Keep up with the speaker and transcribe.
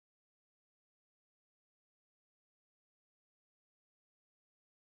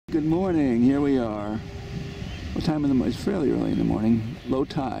Good morning, here we are. What time of the morning? It's fairly early in the morning. Low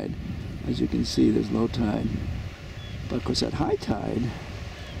tide. As you can see, there's low tide. But of course at high tide,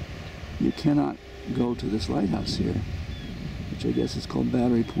 you cannot go to this lighthouse here, which I guess is called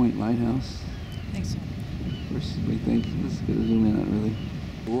Battery Point Lighthouse. I think so. Of course, we think. Let's get a zoom in on it really.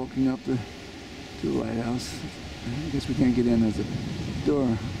 We're walking up to the lighthouse. I guess we can't get in. There's a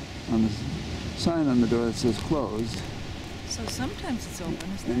door on the sign on the door that says closed. So sometimes it's open,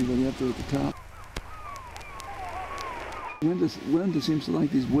 isn't it? Anybody up there at the top? Linda seems to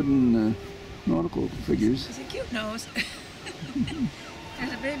like these wooden nautical figures. It's a cute nose.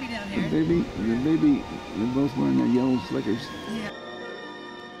 There's a baby down here. The baby, they're both wearing their yellow slickers. Yeah.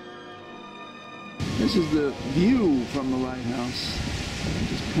 This is the view from the lighthouse.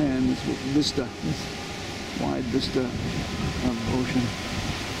 Just pan this vista, this wide vista of ocean.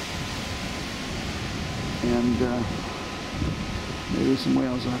 And maybe some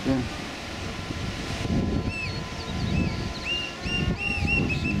whales out there.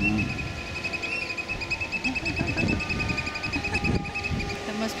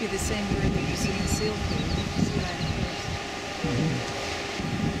 That must be the same bird that you see in seal food.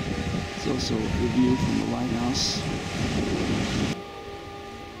 It's also the view from the lighthouse.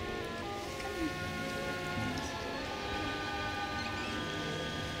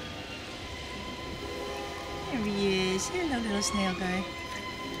 There he is. Hello, little snail guy.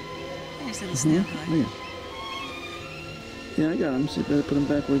 There's little snail guy. Yeah, I got him. So you better put him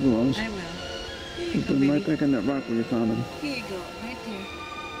back where he belongs. I will. Here you Put go, him baby. right back on that rock where you found him. Here you go, right there.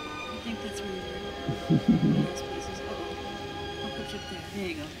 I think that's where you were. Yes, places. Uh-oh. I'll put you up there. There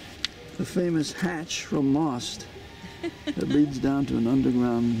you go. The famous hatch from Most that leads down to an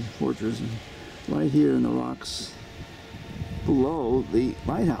underground fortress. And right here in the rocks below the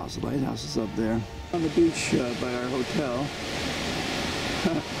lighthouse. The lighthouse is up there. On the beach by our hotel.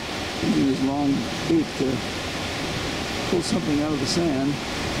 Using this long beak to pull something out of the sand. Oh,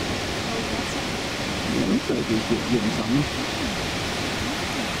 that's it. Yeah, looks like he's getting something.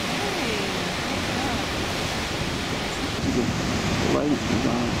 Hey, The light is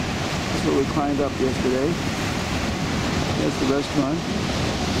on. That's where we climbed up yesterday. There's the restaurant.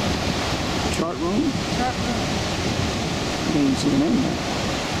 Chart room. Chart room. You can't even see the name there.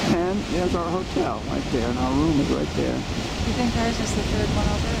 And there's our hotel right there, and our room is right there. You think ours is the third one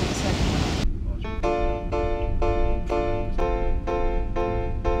over or the second one?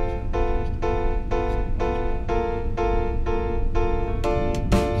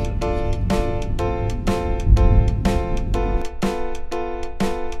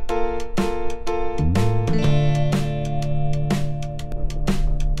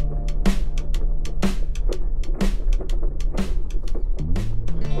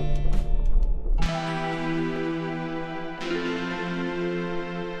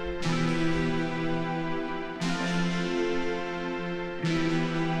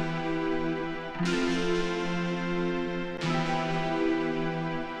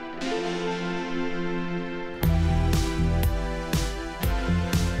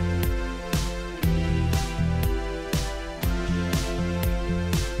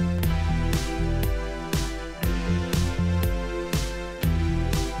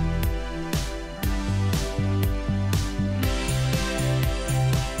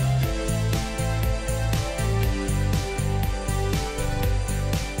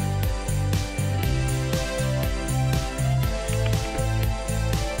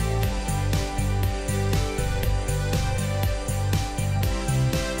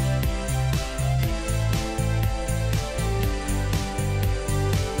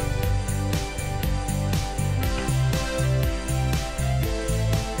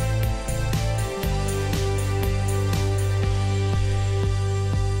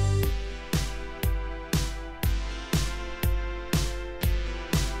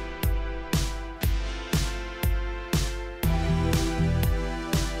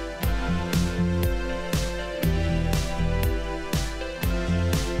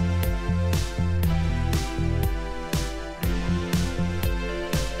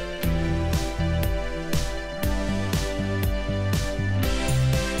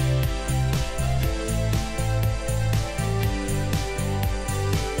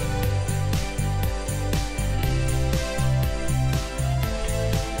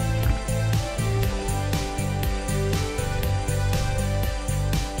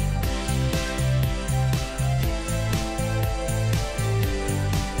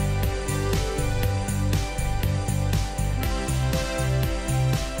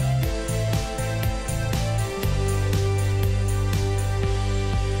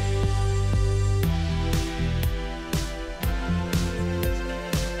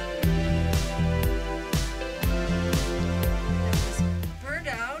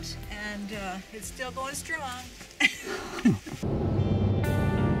 Still going strong.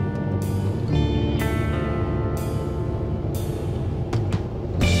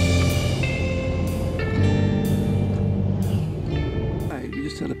 We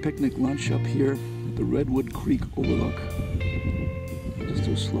just had a picnic lunch up here at the Redwood Creek Overlook. Just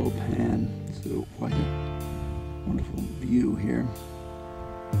do a slow pan. It's quite a wonderful view here.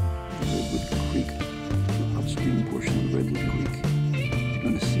 The Redwood Creek, the upstream portion of the Redwood Creek. You're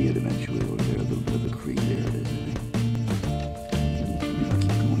going to see it eventually over there, the creek. There it is, I think.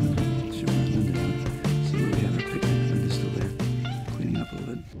 Keep going. Sure, and then see where we had our picnic. And it's still there, cleaning up a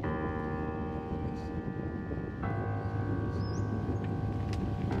little bit.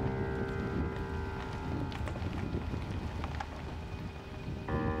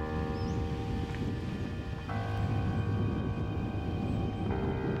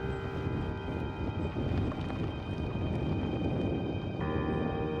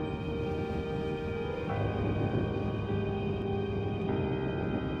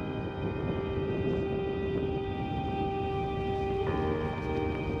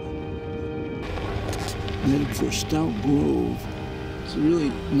 Headed for Stout Grove. It's really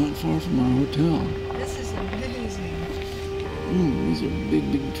not far from our hotel. This is amazing. These are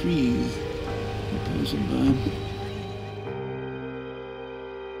big, big trees. We're passing by.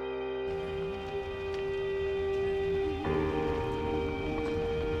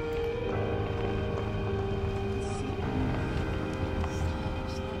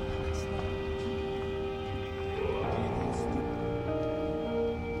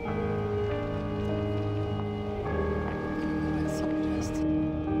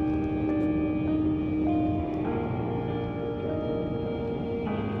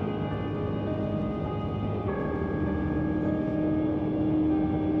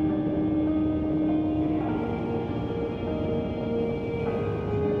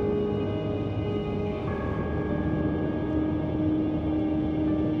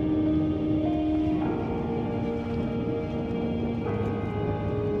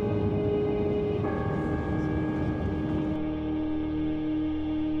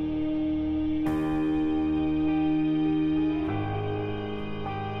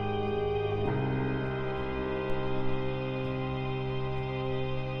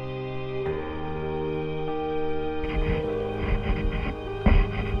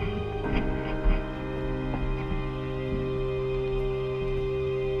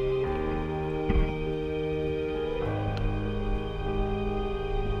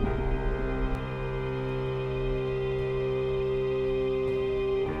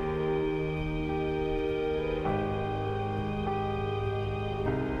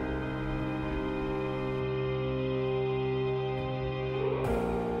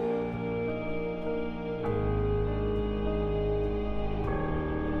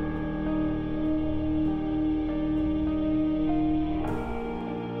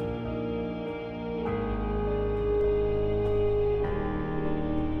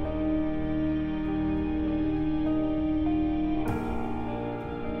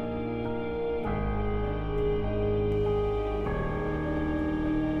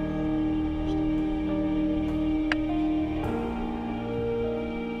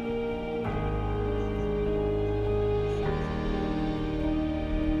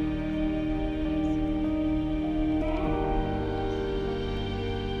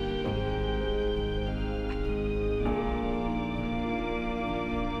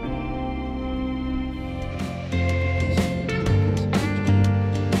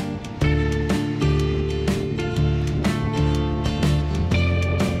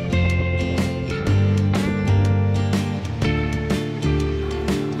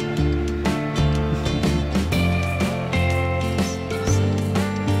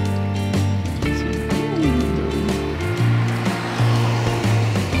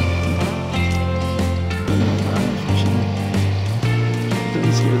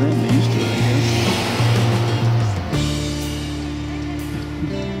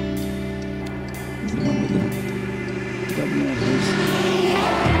 The one with the government